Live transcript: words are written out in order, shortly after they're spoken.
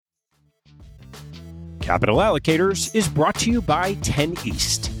Capital Allocators is brought to you by 10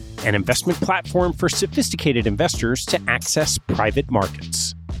 East, an investment platform for sophisticated investors to access private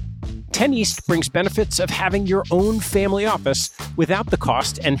markets. 10 East brings benefits of having your own family office without the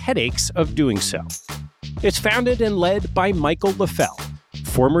cost and headaches of doing so. It's founded and led by Michael LaFell,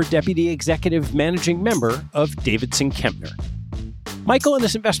 former Deputy Executive Managing Member of Davidson Kempner. Michael and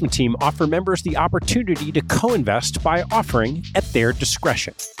his investment team offer members the opportunity to co-invest by offering at their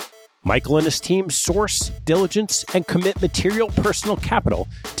discretion. Michael and his team source, diligence, and commit material personal capital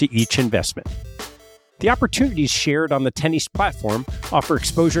to each investment. The opportunities shared on the 10 East platform offer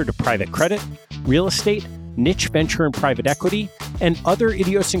exposure to private credit, real estate, niche venture and private equity, and other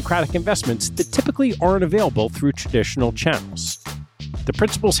idiosyncratic investments that typically aren't available through traditional channels. The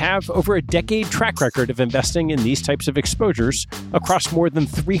principals have over a decade track record of investing in these types of exposures across more than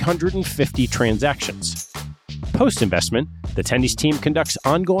 350 transactions. Post-investment, the 10 East team conducts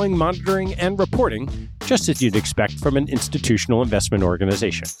ongoing monitoring and reporting, just as you'd expect from an institutional investment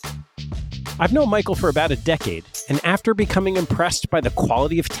organization. I've known Michael for about a decade, and after becoming impressed by the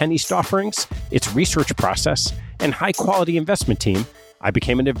quality of 10 East offerings, its research process, and high-quality investment team, I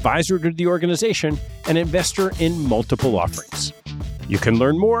became an advisor to the organization and investor in multiple offerings. You can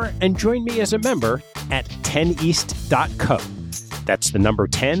learn more and join me as a member at 10east.co. That's the number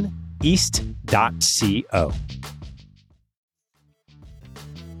 10, east.co.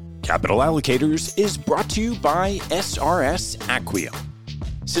 Capital Allocators is brought to you by SRS Acquiom.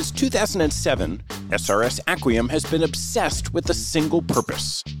 Since 2007, SRS Acquiom has been obsessed with a single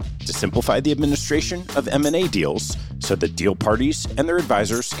purpose: to simplify the administration of M&A deals so that deal parties and their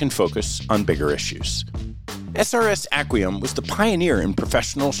advisors can focus on bigger issues. SRS Acquiom was the pioneer in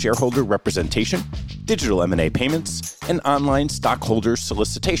professional shareholder representation, digital M&A payments, and online stockholder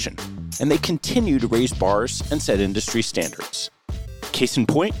solicitation, and they continue to raise bars and set industry standards. Case in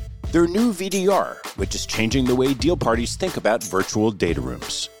point, their new VDR, which is changing the way deal parties think about virtual data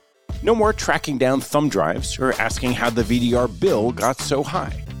rooms. No more tracking down thumb drives or asking how the VDR bill got so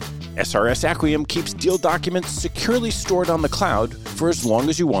high. SRS Acquiom keeps deal documents securely stored on the cloud for as long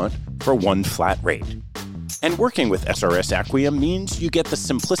as you want for one flat rate. And working with SRS Acquiom means you get the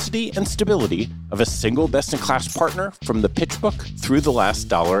simplicity and stability of a single best-in-class partner from the pitch book through the last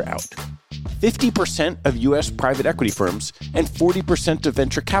dollar out. 50% of U.S. private equity firms and 40% of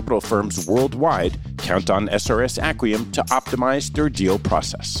venture capital firms worldwide count on SRS Acquiom to optimize their deal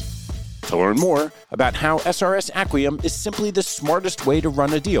process. To learn more about how SRS Acquiom is simply the smartest way to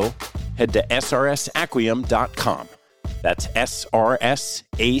run a deal, head to srsacquiom.com. That's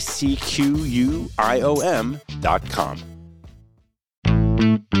srsacquiom.com.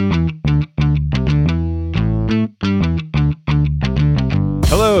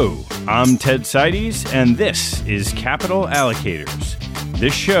 Hello, I'm Ted Seides, and this is Capital Allocators.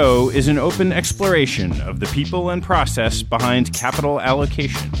 This show is an open exploration of the people and process behind capital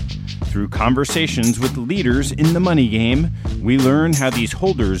allocation. Through conversations with leaders in the money game, we learn how these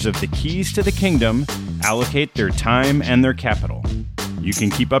holders of the keys to the kingdom allocate their time and their capital. You can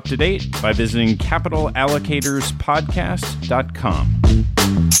keep up to date by visiting capitalallocatorspodcast.com.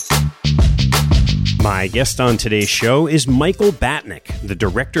 My guest on today's show is Michael Batnick, the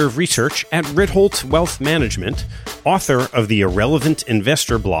Director of Research at Ritholtz Wealth Management, author of the Irrelevant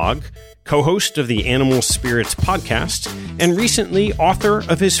Investor blog, co-host of the Animal Spirits podcast, and recently author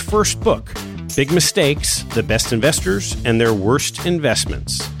of his first book, Big Mistakes, The Best Investors and Their Worst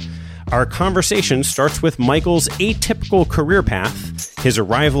Investments. Our conversation starts with Michael's atypical career path, his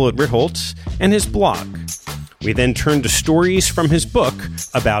arrival at Ritholtz, and his blog. We then turn to stories from his book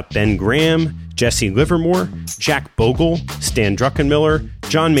about Ben Graham, Jesse Livermore, Jack Bogle, Stan Druckenmiller,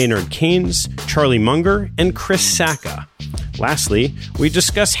 John Maynard Keynes, Charlie Munger, and Chris Sacca. Lastly, we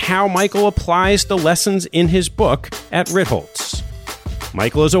discuss how Michael applies the lessons in his book at Ritholtz.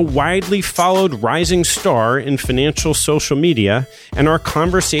 Michael is a widely followed rising star in financial social media, and our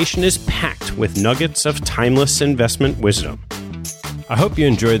conversation is packed with nuggets of timeless investment wisdom. I hope you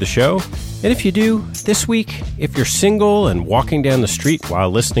enjoy the show, and if you do, this week, if you're single and walking down the street while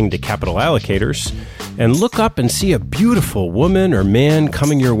listening to Capital Allocators, and look up and see a beautiful woman or man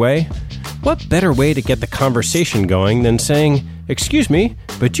coming your way, what better way to get the conversation going than saying, "Excuse me,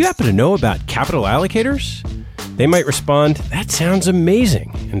 but do you happen to know about Capital Allocators?" They might respond, "That sounds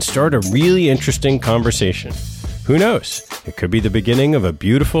amazing," and start a really interesting conversation. Who knows? It could be the beginning of a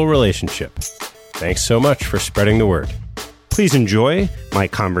beautiful relationship. Thanks so much for spreading the word. Please enjoy my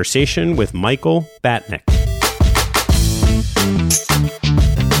conversation with Michael Batnick.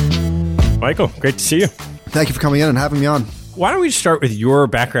 Michael, great to see you. Thank you for coming in and having me on. Why don't we start with your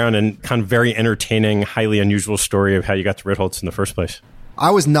background and kind of very entertaining, highly unusual story of how you got to Ritholtz in the first place? I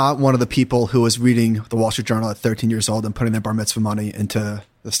was not one of the people who was reading the Wall Street Journal at 13 years old and putting their bar mitzvah money into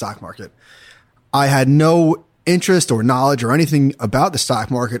the stock market. I had no interest or knowledge or anything about the stock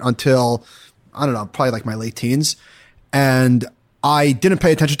market until, I don't know, probably like my late teens. And I didn't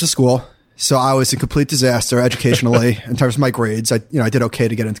pay attention to school. So I was a complete disaster educationally in terms of my grades. I did okay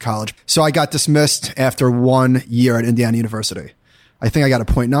to get into college. So I got dismissed after 1 year at Indiana University. I think I got a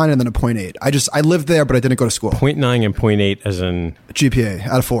 0.9 and then a 0.8. I lived there, but I didn't go to school. 0.9 and 0.8 as in? GPA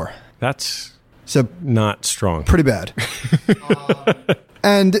out of 4. That's so not strong. Pretty bad.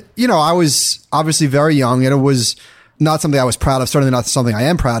 And, I was obviously very young, and it was not something I was proud of, certainly not something I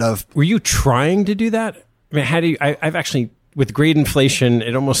am proud of. Were you trying to do that? I mean, how do you, I've actually, with grade inflation,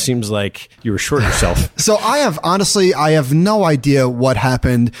 it almost seems like you were short yourself. So I have no idea what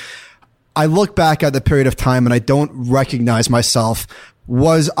happened. I look back at the period of time and I don't recognize myself.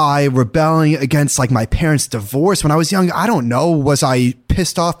 Was I rebelling against like my parents' divorce when I was young? I don't know. Was I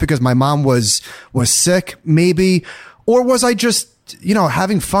pissed off because my mom was sick? Maybe. Or was I just,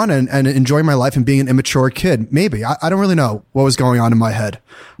 having fun and enjoying my life and being an immature kid? Maybe. I don't really know what was going on in my head.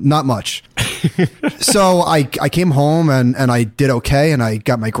 Not much. So I came home and I did okay, and I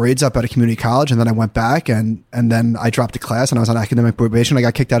got my grades up at a community college, and then I went back and then I dropped a class and I was on academic probation. I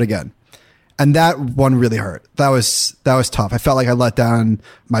got kicked out again. And that one really hurt. That was tough. I felt like I let down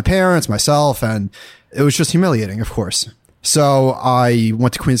my parents, myself, and it was just humiliating, of course. So I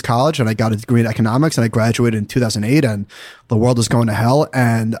went to Queens College and I got a degree in economics, and I graduated in 2008, and the world was going to hell.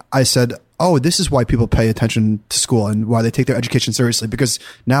 And I said, oh, this is why people pay attention to school and why they take their education seriously, because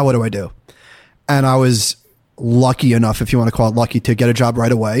now what do I do? And I was lucky enough, if you want to call it lucky, to get a job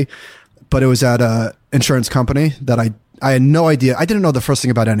right away. But it was at an insurance company that I had no idea. I didn't know the first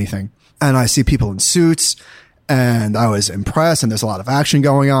thing about anything. And I see people in suits, and I was impressed, and there's a lot of action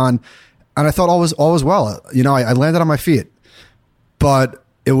going on. And I thought all was well. I landed on my feet. But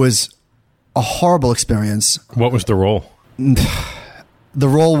it was a horrible experience. What was the role? The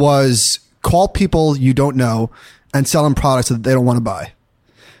role was call people you don't know and sell them products that they don't want to buy.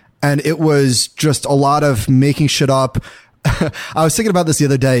 And it was just a lot of making shit up. I was thinking about this the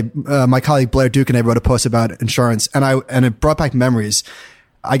other day. My colleague Blair Duke and I wrote a post about insurance, and it brought back memories.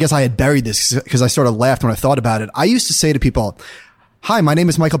 I guess I had buried this because I sort of laughed when I thought about it. I used to say to people, hi, my name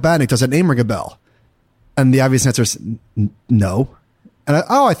is Michael Batnick. Does that name ring a bell? And the obvious answer is no. And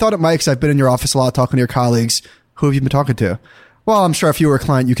I thought it might, because I've been in your office a lot talking to your colleagues. Who have you been talking to? Well, I'm sure if you were a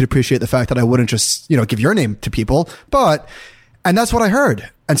client, you could appreciate the fact that I wouldn't just, give your name to people. And that's what I heard.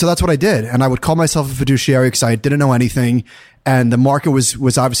 And so that's what I did. And I would call myself a fiduciary because I didn't know anything. And the market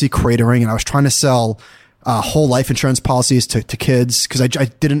was obviously cratering. And I was trying to sell whole life insurance policies to kids because I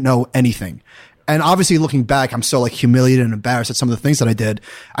didn't know anything. And obviously looking back, I'm so like humiliated and embarrassed at some of the things that I did.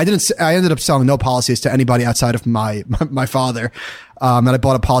 I ended up selling no policies to anybody outside of my father. And I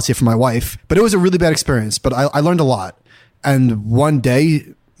bought a policy for my wife, but it was a really bad experience, but I learned a lot. And one day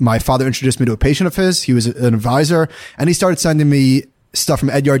my father introduced me to a patient of his. He was an advisor, and he started sending me stuff from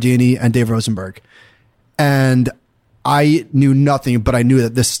Ed Yardeni and Dave Rosenberg. And I knew nothing, but I knew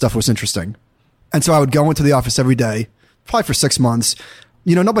that this stuff was interesting. And so I would go into the office every day, probably for 6 months.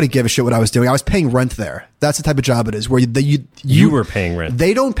 Nobody gave a shit what I was doing. I was paying rent there. That's the type of job it is, where you were paying rent.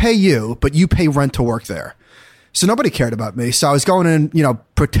 They don't pay you, but you pay rent to work there. So nobody cared about me. So I was going in,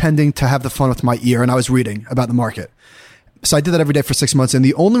 pretending to have the fun with my ear, and I was reading about the market. So I did that every day for 6 months. And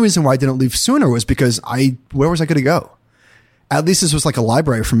the only reason why I didn't leave sooner was because where was I going to go? At least this was like a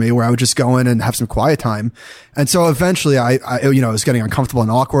library for me where I would just go in and have some quiet time. And so eventually I was getting uncomfortable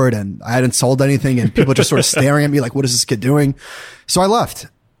and awkward, and I hadn't sold anything, and people just sort of staring at me like, what is this kid doing? So I left,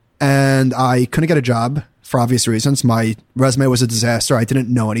 and I couldn't get a job for obvious reasons. My resume was a disaster. I didn't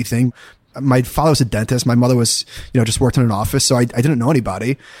know anything. My father was a dentist. My mother was, just worked in an office. So I didn't know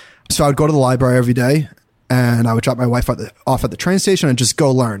anybody. So I would go to the library every day, and I would drop my wife off at the train station and just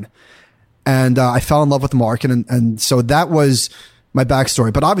go learn. And I fell in love with the market. And so that was my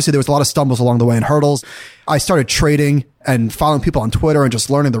backstory. But obviously there was a lot of stumbles along the way and hurdles. I started trading and following people on Twitter and just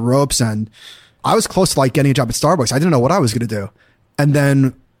learning the ropes. And I was close to like getting a job at Starbucks. I didn't know what I was going to do. And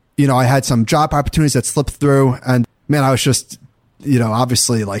then, I had some job opportunities that slipped through. And man, I was just,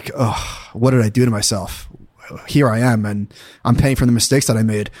 obviously like, oh, what did I do to myself? Here I am, and I'm paying for the mistakes that I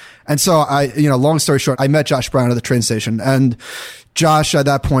made. And so long story short, I met Josh Brown at the train station, and Josh at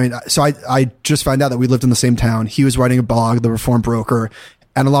that point, so I just found out that we lived in the same town. He was writing a blog, The Reform Broker,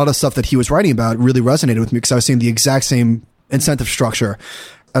 and a lot of the stuff that he was writing about really resonated with me because I was seeing the exact same incentive structure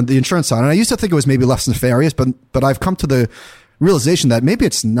on the insurance side. And I used to think it was maybe less nefarious, but I've come to the realization that maybe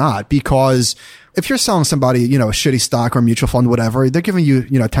it's not, because if you're selling somebody, a shitty stock or mutual fund, whatever, they're giving you,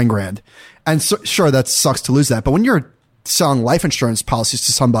 10 grand. And so, sure, that sucks to lose that. But when you're selling life insurance policies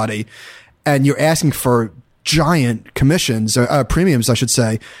to somebody and you're asking for giant commissions, or premiums, I should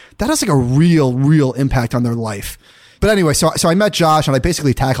say, that has like a real impact on their life. But anyway, so I met Josh and I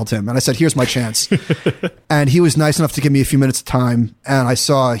basically tackled him and I said, here's my chance. And he was nice enough to give me a few minutes of time. And I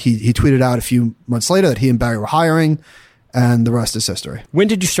saw he tweeted out a few months later that he and Barry were hiring, and the rest is history. When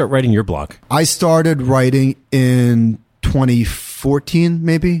did you start writing your blog? I started writing in 2014,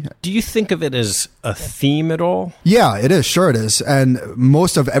 maybe. Do you think of it as a theme at all? Yeah, it is. Sure it is. And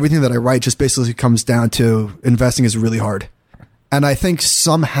most of everything that I write just basically comes down to investing is really hard. And I think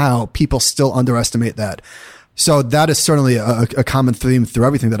somehow people still underestimate that. So that is certainly a common theme through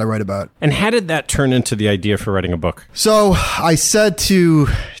everything that I write about. And how did that turn into the idea for writing a book? So I said to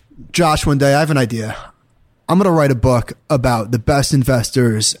Josh one day, I have an idea. I'm going to write a book about the best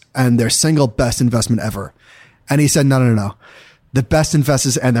investors and their single best investment ever. And he said, no. The best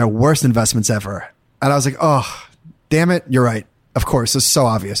investors and their worst investments ever. And I was like, oh, damn it. You're right. Of course. It's so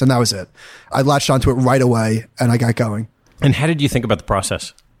obvious. And that was it. I latched onto it right away and I got going. And how did you think about the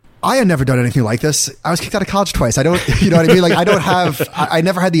process? I had never done anything like this. I was kicked out of college twice. I don't, you know what I mean? Like I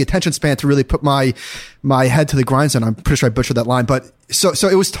never had the attention span to really put my head to the grindstone. I'm pretty sure I butchered that line, but so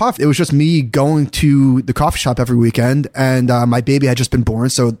it was tough. It was just me going to the coffee shop every weekend, and my baby had just been born.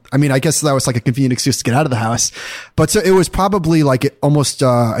 So, I mean, I guess that was like a convenient excuse to get out of the house, but so it was probably like almost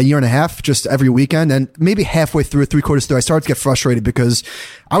a year and a half, just every weekend. And maybe halfway through, 3/4 through, I started to get frustrated because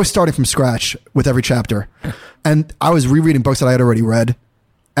I was starting from scratch with every chapter, and I was rereading books that I had already read.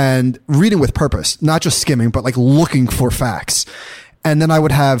 And reading with purpose, not just skimming, but like looking for facts. And then I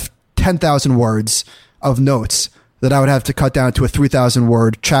would have 10,000 words of notes that I would have to cut down to a 3,000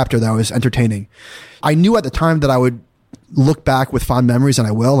 word chapter that was entertaining. I knew at the time that I would look back with fond memories, and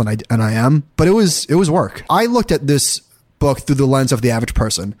I will, and I am, but it was work. I looked at this book through the lens of the average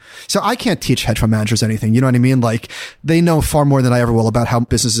person. So I can't teach hedge fund managers anything. You know what I mean? Like, they know far more than I ever will about how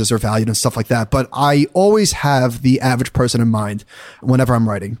businesses are valued and stuff like that. But I always have the average person in mind whenever I'm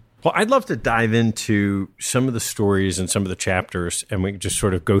writing. Well, I'd love to dive into some of the stories and some of the chapters, and we can just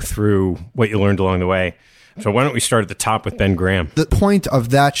sort of go through what you learned along the way. So why don't we start at the top with Ben Graham? The point of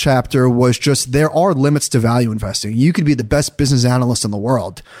that chapter was just there are limits to value investing. You could be the best business analyst in the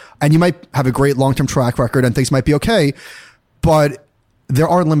world, and you might have a great long-term track record and things might be okay, but there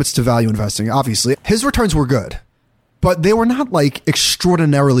are limits to value investing, obviously. His returns were good, but they were not like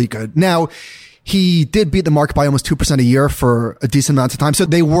extraordinarily good. Now, he did beat the market by almost 2% a year for a decent amount of time. So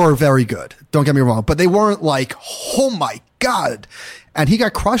they were very good. Don't get me wrong, but they weren't like, oh my God. And he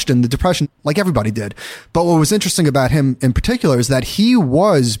got crushed in the depression like everybody did. But what was interesting about him in particular is that he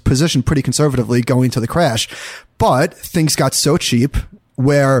was positioned pretty conservatively going into the crash, but things got so cheap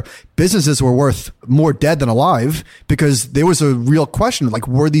where businesses were worth more dead than alive because there was a real question, like,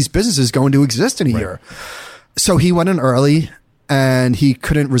 were these businesses going to exist in a year? So he went in early and he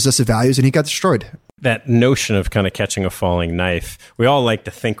couldn't resist the values and he got destroyed. That notion of kind of catching a falling knife, we all like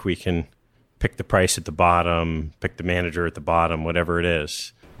to think we can pick the price at the bottom, pick the manager at the bottom, whatever it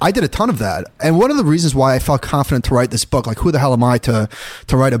is. I did a ton of that. And one of the reasons why I felt confident to write this book, like, who the hell am I to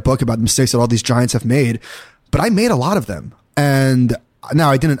write a book about the mistakes that all these giants have made? But I made a lot of them. And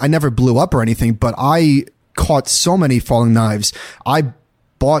now I never blew up or anything, but I caught so many falling knives. I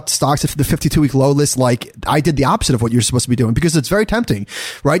bought stocks at the 52-week low list. Like, I did the opposite of what you're supposed to be doing because it's very tempting,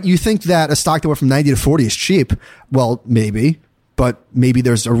 right? You think that a stock that went from 90 to 40 is cheap. Well, maybe, but maybe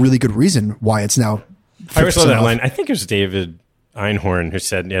there's a really good reason why it's now 50% I always love that off. line. I think it was David Einhorn who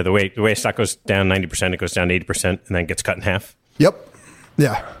said, yeah, the way a stock goes down 90%, it goes down 80% and then gets cut in half. Yep.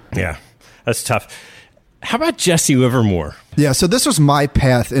 Yeah. Yeah. That's tough. How about Jesse Livermore? Yeah, so this was my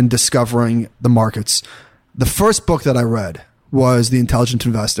path in discovering the markets. The first book that I read was The Intelligent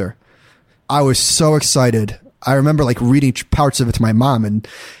Investor. I was so excited. I remember like reading parts of it to my mom, and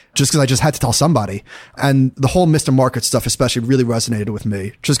just because I just had to tell somebody. And the whole Mr. Market stuff especially really resonated with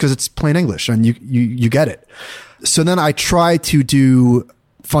me, just because it's plain English and you get it. So then I tried to do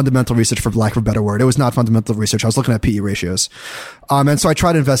fundamental research, for lack of a better word. It was not fundamental research. I was looking at PE ratios. And so I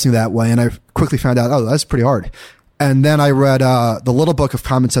tried investing that way, and I quickly found out, oh, that's pretty hard. And then I read the little book of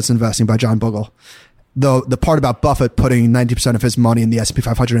Common Sense Investing by John Bogle. The part about Buffett putting 90% of his money in the S&P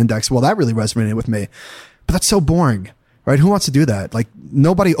 500 index, well, that really resonated with me. But that's so boring, right? Who wants to do that? Like,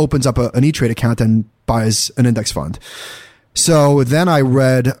 nobody opens up an E-Trade account and buys an index fund. So then I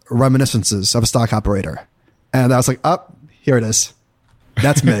read Reminiscences of a Stock Operator. And I was like, oh, here it is.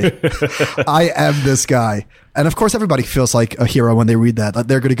 That's me. I am this guy. And of course, everybody feels like a hero when they read that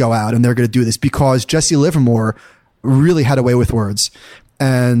they're going to go out and they're going to do this because Jesse Livermore really had a way with words.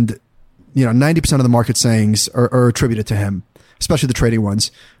 And, 90% of the market sayings are attributed to him, especially the trading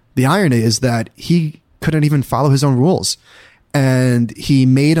ones. The irony is that he couldn't even follow his own rules. And he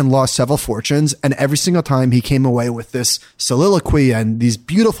made and lost several fortunes. And every single time he came away with this soliloquy and these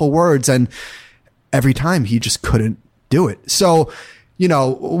beautiful words. And every time he just couldn't do it. So,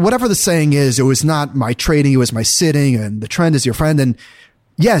 whatever the saying is, it was not my trading, it was my sitting, and the trend is your friend. And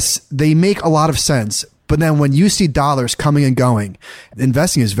yes, they make a lot of sense. But then when you see dollars coming and going,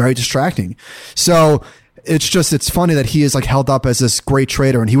 investing is very distracting. So it's funny that he is like held up as this great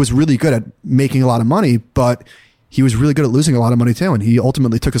trader, and he was really good at making a lot of money, but he was really good at losing a lot of money too. And he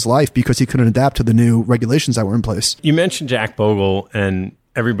ultimately took his life because he couldn't adapt to the new regulations that were in place. You mentioned Jack Bogle, and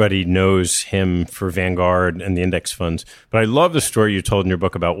everybody knows him for Vanguard and the index funds. But I love the story you told in your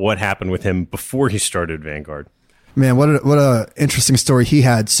book about what happened with him before he started Vanguard. Man, what a interesting story he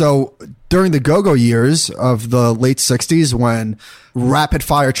had. So during the go-go years of the late 60s, when rapid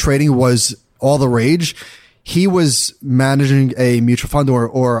fire trading was all the rage, he was managing a mutual fund,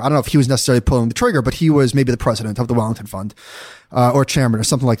 or I don't know if he was necessarily pulling the trigger, but he was maybe the president of the Wellington Fund, or chairman or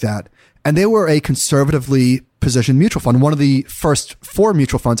something like that. And they were a conservatively positioned mutual fund, one of the first 4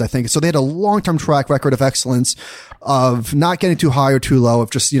 mutual funds, I think. So they had a long-term track record of excellence, of not getting too high or too low,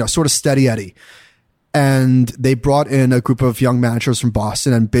 of just, sort of steady Eddie. And they brought in a group of young managers from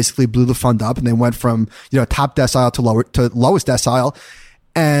Boston and basically blew the fund up. And they went from, top decile to lowest decile.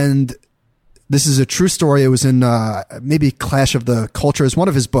 And this is a true story. It was in maybe Clash of the Cultures, one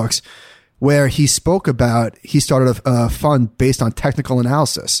of his books, where he spoke about he started a fund based on technical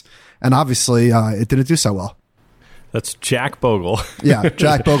analysis. And obviously, it didn't do so well. That's Jack Bogle. Yeah,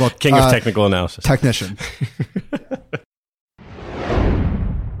 Jack Bogle. King of technical analysis. Technician.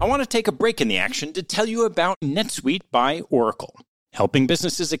 I want to take a break in the action to tell you about NetSuite by Oracle, helping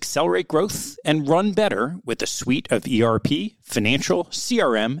businesses accelerate growth and run better with a suite of ERP, financial,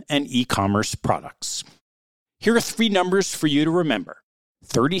 CRM, and e-commerce products. Here are 3 numbers for you to remember: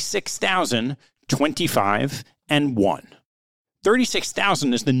 36,000, 25, and 1.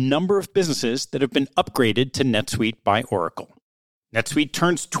 36,000 is the number of businesses that have been upgraded to NetSuite by Oracle. NetSuite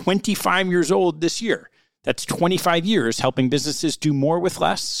turns 25 years old this year. That's 25 years helping businesses do more with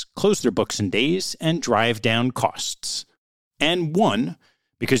less, close their books in days, and drive down costs. And 1,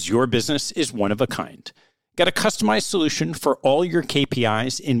 because your business is one of a kind. Got a customized solution for all your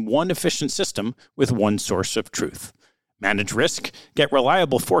KPIs in one efficient system with one source of truth. Manage risk, get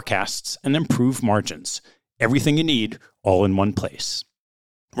reliable forecasts, and improve margins. Everything you need, all in one place.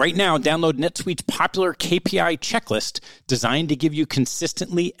 Right now, download NetSuite's popular KPI checklist designed to give you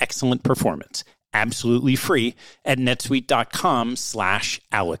consistently excellent performance. Absolutely free at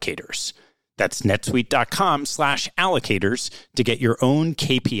netsuite.com/allocators. That's netsuite.com/allocators to get your own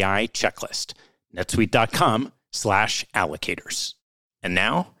KPI checklist. netsuite.com/allocators. And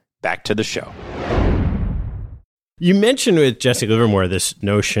now, back to the show. You mentioned with Jesse Livermore this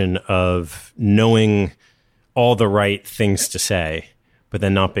notion of knowing all the right things to say, but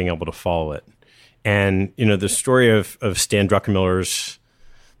then not being able to follow it. And, the story of Stan Druckenmiller's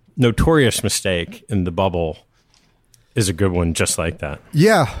notorious mistake in the bubble is a good one just like that.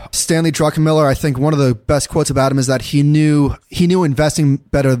 Yeah. Stanley Druckenmiller, I think one of the best quotes about him is that he knew investing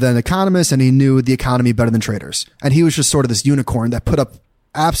better than economists, and he knew the economy better than traders. And he was just sort of this unicorn that put up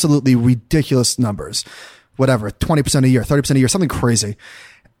absolutely ridiculous numbers, whatever, 20% a year, 30% a year, something crazy.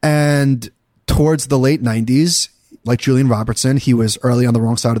 And towards the late 90s, like Julian Robertson, he was early on the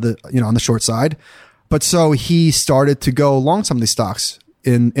wrong side of the, on the short side. But so he started to go long some of these stocks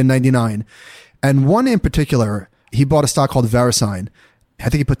in 99. And one in particular, he bought a stock called VeriSign. I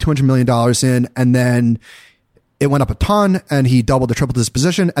think he put $200 million in, and then it went up a ton, and he doubled or tripled his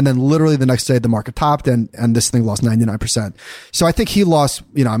position. And then literally the next day, the market topped, and this thing lost 99%. So I think he lost,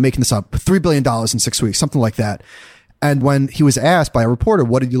 I'm making this up, $3 billion in 6 weeks, something like that. And when he was asked by a reporter,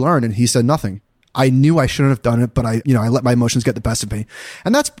 what did you learn? And he said, nothing. I knew I shouldn't have done it, but I let my emotions get the best of me.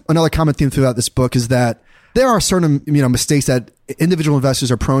 And that's another common theme throughout this book, is that there are certain, mistakes that individual investors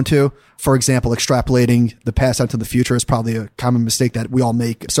are prone to. For example, extrapolating the past out to the future is probably a common mistake that we all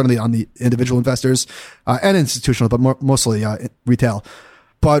make, certainly on the individual investors and institutional, but mostly retail.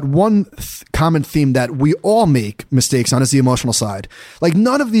 But one common theme that we all make mistakes on is the emotional side. Like,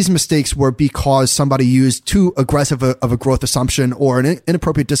 none of these mistakes were because somebody used too aggressive of a growth assumption or an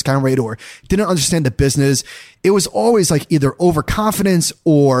inappropriate discount rate or didn't understand the business. It was always like either overconfidence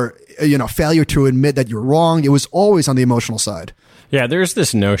or, failure to admit that you're wrong. It was always on the emotional side. Yeah, there's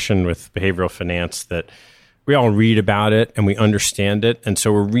this notion with behavioral finance that we all read about it and we understand it. And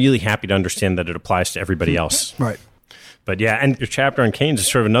so we're really happy to understand that it applies to everybody else. Right. But yeah, and your chapter on Keynes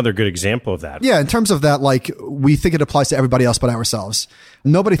is sort of another good example of that. Yeah, in terms of that, like, we think it applies to everybody else but ourselves.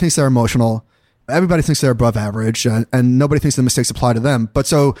 Nobody thinks they're emotional. Everybody thinks they're above average, and nobody thinks the mistakes apply to them. But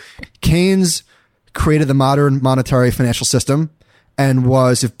so Keynes created the modern monetary financial system and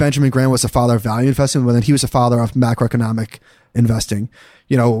was, if Benjamin Graham was the father of value investing, well, then he was the father of macroeconomic investing.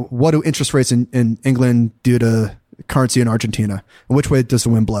 What do interest rates in England do to currency in Argentina? And which way does the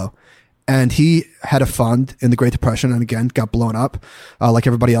wind blow? And he had a fund in the Great Depression and again got blown up like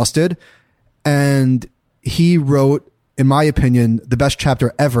everybody else did. And he wrote, in my opinion, the best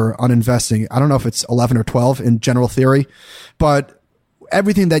chapter ever on investing. I don't know if it's 11 or 12 in general theory, but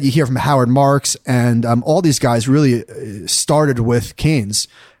everything that you hear from Howard Marks and all these guys really started with Keynes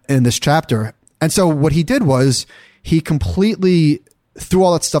in this chapter. And so what he did was he completely threw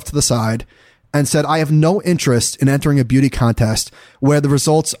all that stuff to the side and said, I have no interest in entering a beauty contest where the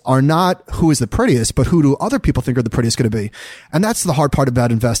results are not who is the prettiest, but who do other people think are the prettiest going to be. And that's the hard part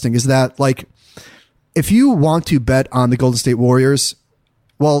about investing is that, like, if you want to bet on the Golden State Warriors,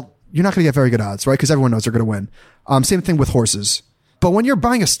 well, you're not going to get very good odds, right? Because everyone knows they're going to win. Same thing with horses. But when you're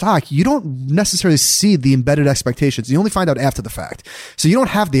buying a stock, you don't necessarily see the embedded expectations. You only find out after the fact. So you don't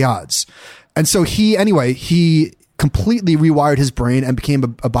have the odds. And so he completely rewired his brain and became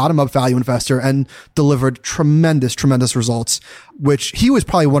a bottom-up value investor and delivered tremendous, tremendous results, which he was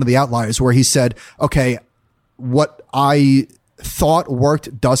probably one of the outliers where he said, okay, what I thought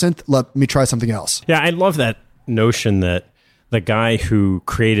worked doesn't, let me try something else. Yeah, I love that notion that the guy who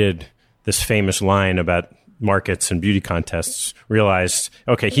created this famous line about markets and beauty contests realized,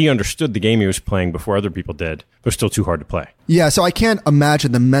 okay, he understood the game he was playing before other people did, but it was still too hard to play. Yeah, so I can't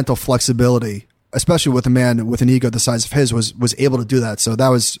imagine the mental flexibility, especially with a man with an ego the size of his, was able to do that. So that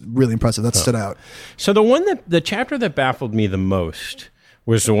was really impressive. That stood out. So the chapter that baffled me the most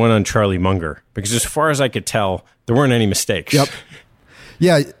was the one on Charlie Munger, because as far as I could tell, there weren't any mistakes. Yep.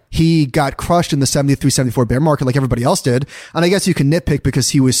 Yeah, he got crushed in the 73, 74 bear market like everybody else did. And I guess you can nitpick because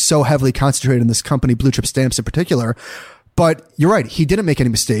he was so heavily concentrated in this company, Blue Chip Stamps in particular. But you're right. He didn't make any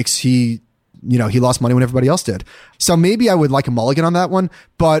mistakes. He lost money when everybody else did. So maybe I would like a mulligan on that one.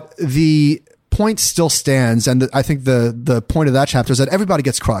 But the point still stands, and I think the point of that chapter is that everybody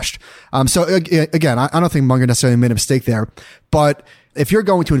gets crushed. So again, I don't think Munger necessarily made a mistake there, but if you're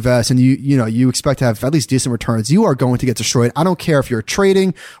going to invest and you expect to have at least decent returns, you are going to get destroyed. I don't care if you're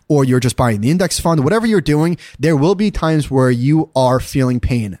trading or you're just buying the index fund, whatever you're doing, there will be times where you are feeling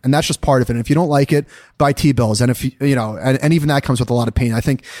pain, and that's just part of it. And if you don't like it, buy T-bills. And if and even that comes with a lot of pain. I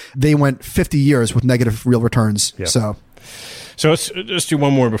think they went 50 years with negative real returns. Yep. So let's do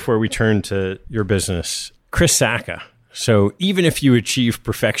one more before we turn to your business. Chris Sacca. So even if you achieve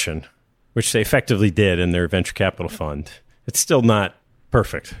perfection, which they effectively did in their venture capital fund, it's still not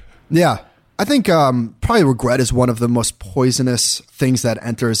perfect. Yeah. I think probably regret is one of the most poisonous things that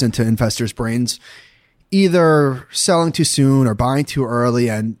enters into investors' brains, either selling too soon or buying too early.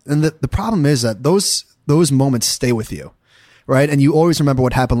 And the problem is that those moments stay with you, right? And you always remember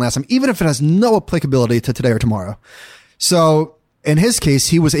what happened last time, even if it has no applicability to today or tomorrow. So in his case,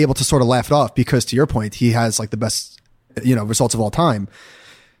 he was able to sort of laugh it off because, to your point, he has like the best, results of all time.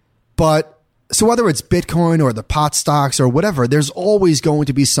 But so whether it's Bitcoin or the pot stocks or whatever, there's always going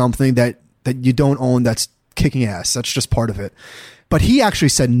to be something that you don't own that's kicking ass. That's just part of it. But he actually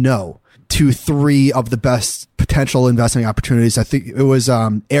said no to 3 of the best potential investing opportunities. I think it was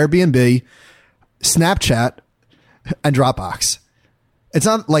Airbnb, Snapchat, and Dropbox. It's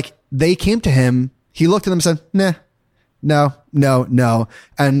not like they came to him, he looked at them and said, nah, no.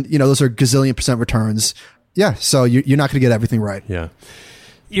 And, those are gazillion % returns. Yeah, so you're not going to get everything right. Yeah.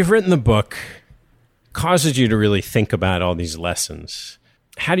 You've written the book, causes you to really think about all these lessons.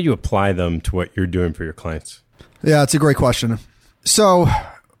 How do you apply them to what you're doing for your clients? Yeah, it's a great question. So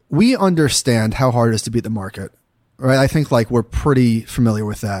we understand how hard it is to beat the market, right? I think we're pretty familiar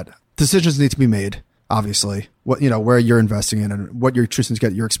with that. Decisions need to be made, obviously, where you're investing in and what you're choosing to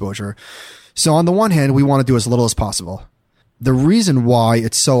get your exposure. So on the one hand, we want to do as little as possible. The reason why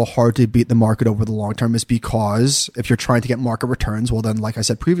it's so hard to beat the market over the long term is because if you're trying to get market returns, well then, like I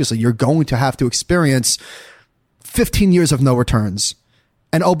said previously, you're going to have to experience 15 years of no returns.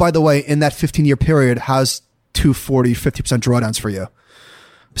 And oh, by the way, in that 15-year period has 240, 50% drawdowns for you.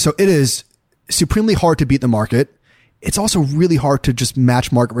 So it is supremely hard to beat the market. It's also really hard to just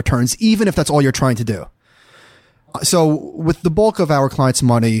match market returns, even if that's all you're trying to do. So with the bulk of our clients'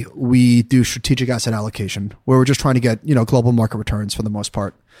 money, we do strategic asset allocation, where we're just trying to get, global market returns for the most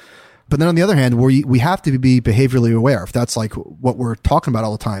part. But then on the other hand, we have to be behaviorally aware, if that's like what we're talking about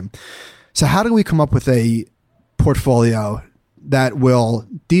all the time. So how do we come up with a portfolio that will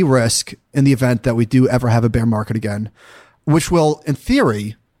de-risk in the event that we do ever have a bear market again, which will, in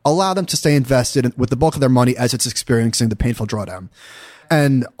theory, allow them to stay invested with the bulk of their money as it's experiencing the painful drawdown?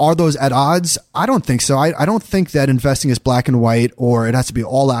 And are those at odds? I don't think so. I don't think that investing is black and white, or it has to be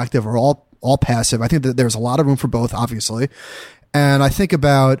all active or all all passive. I think that there's a lot of room for both, obviously. And I think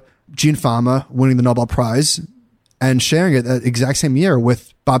about Gene Fama winning the Nobel Prize and sharing it that exact same year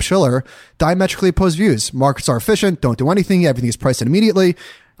with Bob Shiller, diametrically opposed views. Markets are efficient, don't do anything, everything is priced in immediately.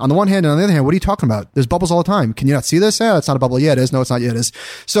 On the one hand, and on the other hand, what are you talking about? There's bubbles all the time. Can you not see this? Yeah, it's not a bubble. Yeah, it is. No, it's not. Yeah, it is.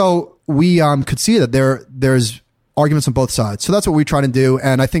 So we could see that there's arguments on both sides. So that's what we try to do.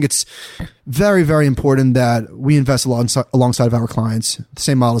 And I think it's very, very important that we invest alongside of our clients, the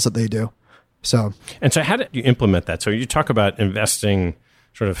same models that they do. So how did you implement that? So you talk about investing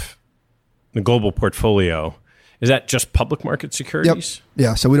sort of the global portfolio. Is that just public market securities? Yep.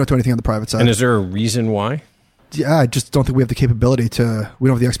 Yeah. So we don't do anything on the private side. And is there a reason why? Yeah, I just don't think we have the capability we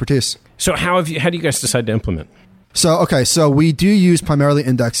don't have the expertise. So how do you guys decide to implement? So we do use primarily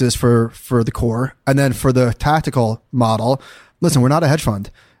indexes for the core. And then for the tactical model, listen, we're not a hedge fund.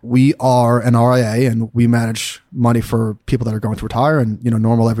 We are an RIA and we manage money for people that are going to retire and,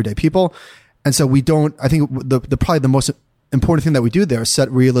 normal everyday people. And so I think probably the most important thing that we do there is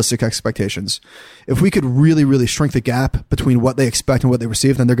set realistic expectations. If we could really, really shrink the gap between what they expect and what they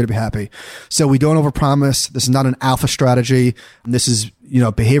receive, then they're going to be happy. So we don't overpromise. This is not an alpha strategy. This is,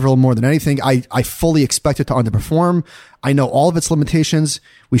 behavioral more than anything. I fully expect it to underperform. I know all of its limitations.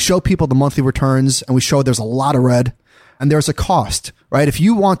 We show people the monthly returns and we show there's a lot of red and there's a cost, right? If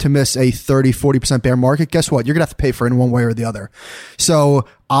you want to miss a 30, 40% bear market, guess what? You're going to have to pay for it in one way or the other. So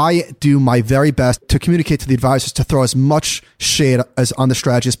I do my very best to communicate to the advisors to throw as much shade as on the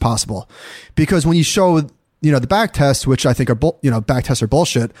strategy as possible. Because when you show, the back tests, which I think are, back tests are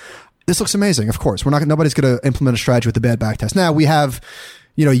bullshit. This looks amazing. Of course, nobody's going to implement a strategy with a bad back test. Now we have,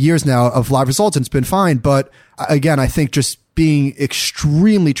 years now of live results and it's been fine. But again, I think just being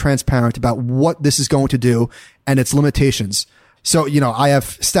extremely transparent about what this is going to do and its limitations. So, I have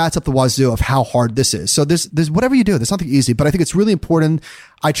stats up the wazoo of how hard this is. So there's whatever you do, there's nothing easy, but I think it's really important.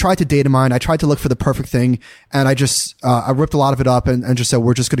 I tried to data mine. I tried to look for the perfect thing. And I just, I ripped a lot of it up and just said,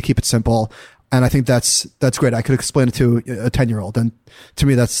 we're just going to keep it simple. And I think that's great. I could explain it to a 10-year-old. And to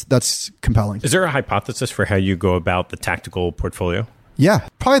me, that's compelling. Is there a hypothesis for how you go about the tactical portfolio? Yeah.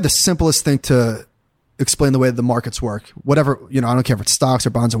 Probably the simplest thing to explain the way the markets work. Whatever, I don't care if it's stocks or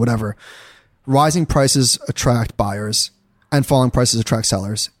bonds or whatever. Rising prices attract buyers and falling prices attract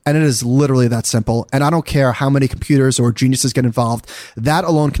sellers. And it is literally that simple. And I don't care how many computers or geniuses get involved. That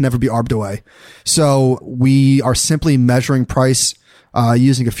alone can never be arbed away. So we are simply measuring price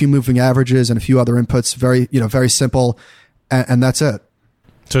using a few moving averages and a few other inputs. Very, very simple. And that's it.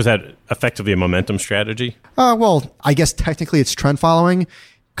 So is that effectively a momentum strategy? Well, I guess technically it's trend following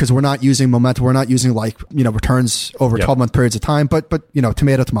because we're not using momentum. We're not using returns over 12-month periods of time, but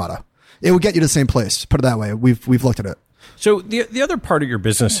tomato. It would get you to the same place. Put it that way. We've looked at it. So the other part of your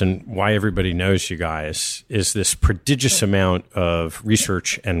business and why everybody knows you guys is this prodigious amount of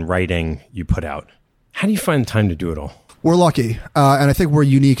research and writing you put out. How do you find time to do it all? We're lucky. And I think we're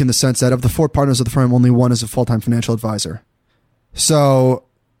unique in the sense that of the 4 partners of the firm, only one is a full-time financial advisor. So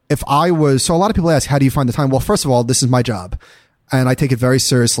a lot of people ask, how do you find the time? Well, first of all, this is my job and I take it very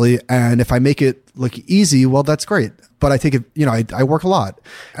seriously. And if I make it look easy, well, that's great. But I take it, I work a lot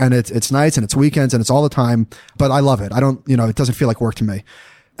and it's nights and it's weekends and it's all the time, but I love it. I don't, it doesn't feel like work to me.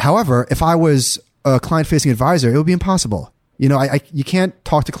 However, if I was a client facing advisor, it would be impossible. You can't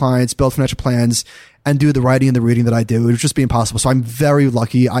talk to clients, build financial plans and do the writing and the reading that I do. It would just be impossible. So I'm very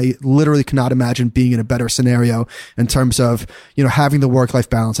lucky. I literally cannot imagine being in a better scenario in terms of, having the work-life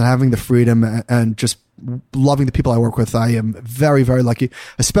balance and having the freedom and just loving the people I work with. I am very, very lucky,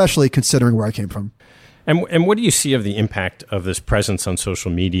 especially considering where I came from. And what do you see of the impact of this presence on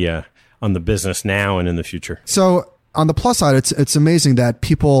social media on the business now and in the future? So on the plus side, it's amazing that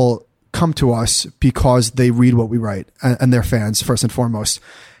people come to us because they read what we write and they're fans first and foremost.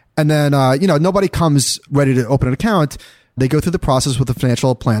 And then, nobody comes ready to open an account. They go through the process with the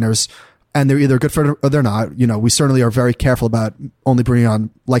financial planners and they're either good for it or they're not. We certainly are very careful about only bringing on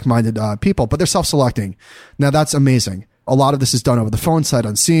like-minded people, but they're self-selecting. Now that's amazing. A lot of this is done over the phone, sight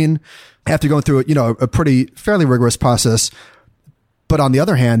unseen, after going through, a fairly rigorous process. But on the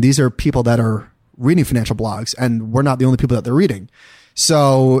other hand, these are people that are reading financial blogs and we're not the only people that they're reading.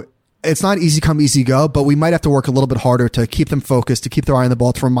 So it's not easy come, easy go, but we might have to work a little bit harder to keep them focused, to keep their eye on the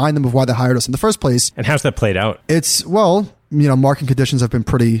ball, to remind them of why they hired us in the first place. And how's that played out? It's, market conditions have been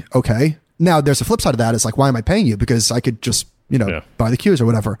pretty okay. Now there's a flip side of that. It's like, why am I paying you? Because I could just, buy the cues or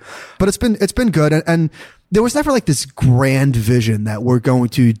whatever. But it's been good. And there was never like this grand vision that we're going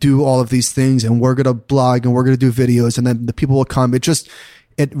to do all of these things and we're going to blog and we're going to do videos and then the people will come. It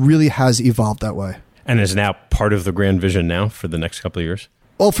really has evolved that way. And is now part of the grand vision now for the next couple of years?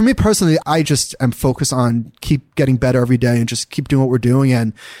 Well, for me personally, I just am focused on keep getting better every day and just keep doing what we're doing.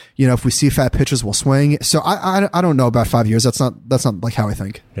 And, you know, if we see fat pitches, we'll swing. So I don't know about 5 years. That's not like how I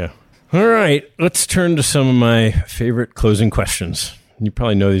think. Yeah. All right. Let's turn to some of my favorite closing questions. You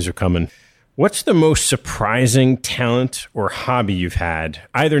probably know these are coming. What's the most surprising talent or hobby you've had,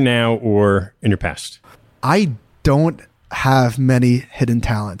 either now or in your past? I don't have many hidden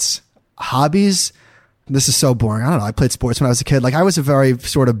talents. Hobbies, this is so boring. I don't know. I played sports when I was a kid. Like, I was a very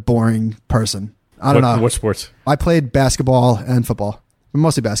sort of boring person. I don't know. What sports? I played basketball and football.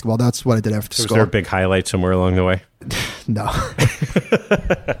 Mostly basketball. That's what I did after school. Was there a big highlight somewhere along the way? No.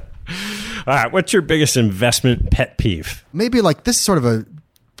 All right. What's your biggest investment pet peeve? Maybe like, this is sort of a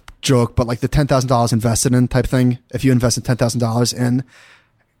joke, but like the $10,000 invested in type thing. If you invested $10,000 in,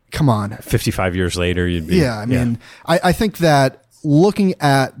 come on. 55 years later, you'd be. Yeah. I mean, I think that looking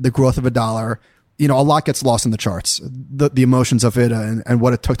at the growth of a dollar, you know, a lot gets lost in the charts, the emotions of it and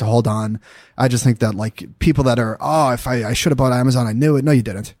what it took to hold on. I just think that like people that are, if I should have bought Amazon, I knew it. No, you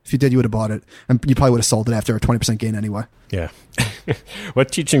didn't. If you did, you would have bought it, and you probably would have sold it after a 20% gain anyway. Yeah.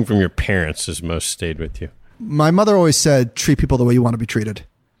 What teaching from your parents has most stayed with you? My mother always said, treat people the way you want to be treated.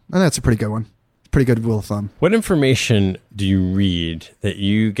 And that's a pretty good one. Pretty good rule of thumb. What information do you read that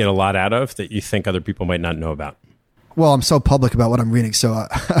you get a lot out of that you think other people might not know about? Well, I'm so public about what I'm reading, so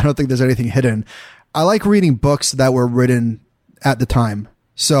I don't think there's anything hidden. I like reading books that were written at the time.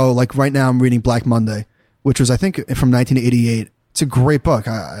 So like right now I'm reading Black Monday, which was, I think, from 1988. It's a great book.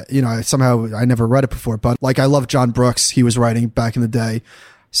 I never read it before, but like I love John Brooks. He was writing back in the day.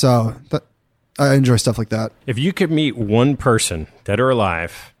 So I enjoy stuff like that. If you could meet one person, dead or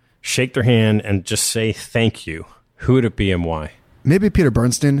alive, shake their hand and just say thank you, who would it be and why? Maybe Peter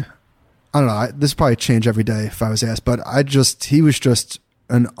Bernstein. I don't know. This would probably change every day if I was asked, but he was just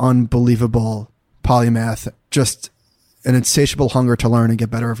an unbelievable polymath, just an insatiable hunger to learn and get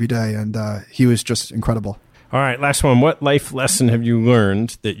better every day. And he was just incredible. All right, last one. What life lesson have you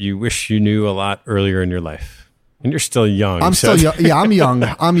learned that you wish you knew a lot earlier in your life? And you're still young. I'm still young. Yeah, I'm young.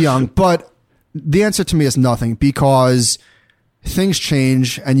 I'm young. But the answer to me is nothing, because things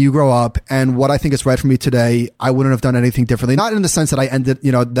change and you grow up, and what I think is right for me today, I wouldn't have done anything differently. Not in the sense that I ended,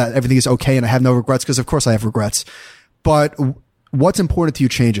 that everything is okay and I have no regrets, because of course I have regrets. But what's important to you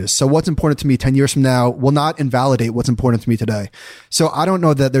changes. So what's important to me 10 years from now will not invalidate what's important to me today. So I don't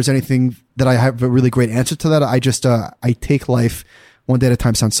know that there's anything that I have a really great answer to that. I just, I take life one day at a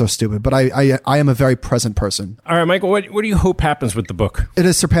time. Sounds so stupid, but I am a very present person. All right, Michael, what do you hope happens with the book? It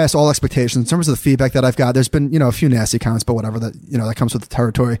has surpassed all expectations in terms of the feedback that I've got. There's been, a few nasty comments, but whatever, that comes with the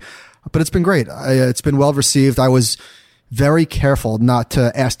territory, but it's been great. It's been well received. I was very careful not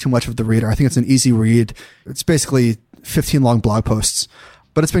to ask too much of the reader. I think it's an easy read. It's basically 15 long blog posts,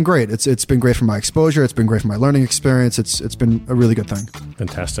 but it's been great. It's been great for my exposure. It's been great for my learning experience. It's been a really good thing.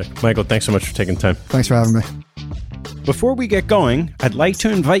 Fantastic. Michael, thanks so much for taking the time. Thanks for having me. Before we get going, I'd like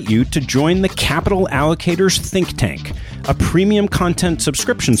to invite you to join the Capital Allocators Think Tank, a premium content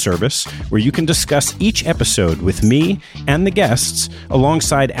subscription service where you can discuss each episode with me and the guests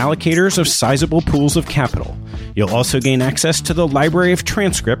alongside allocators of sizable pools of capital. You'll also gain access to the library of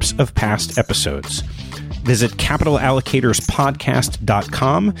transcripts of past episodes. Visit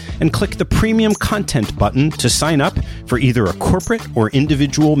capitalallocatorspodcast.com and click the premium content button to sign up for either a corporate or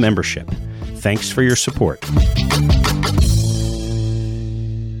individual membership. Thanks for your support.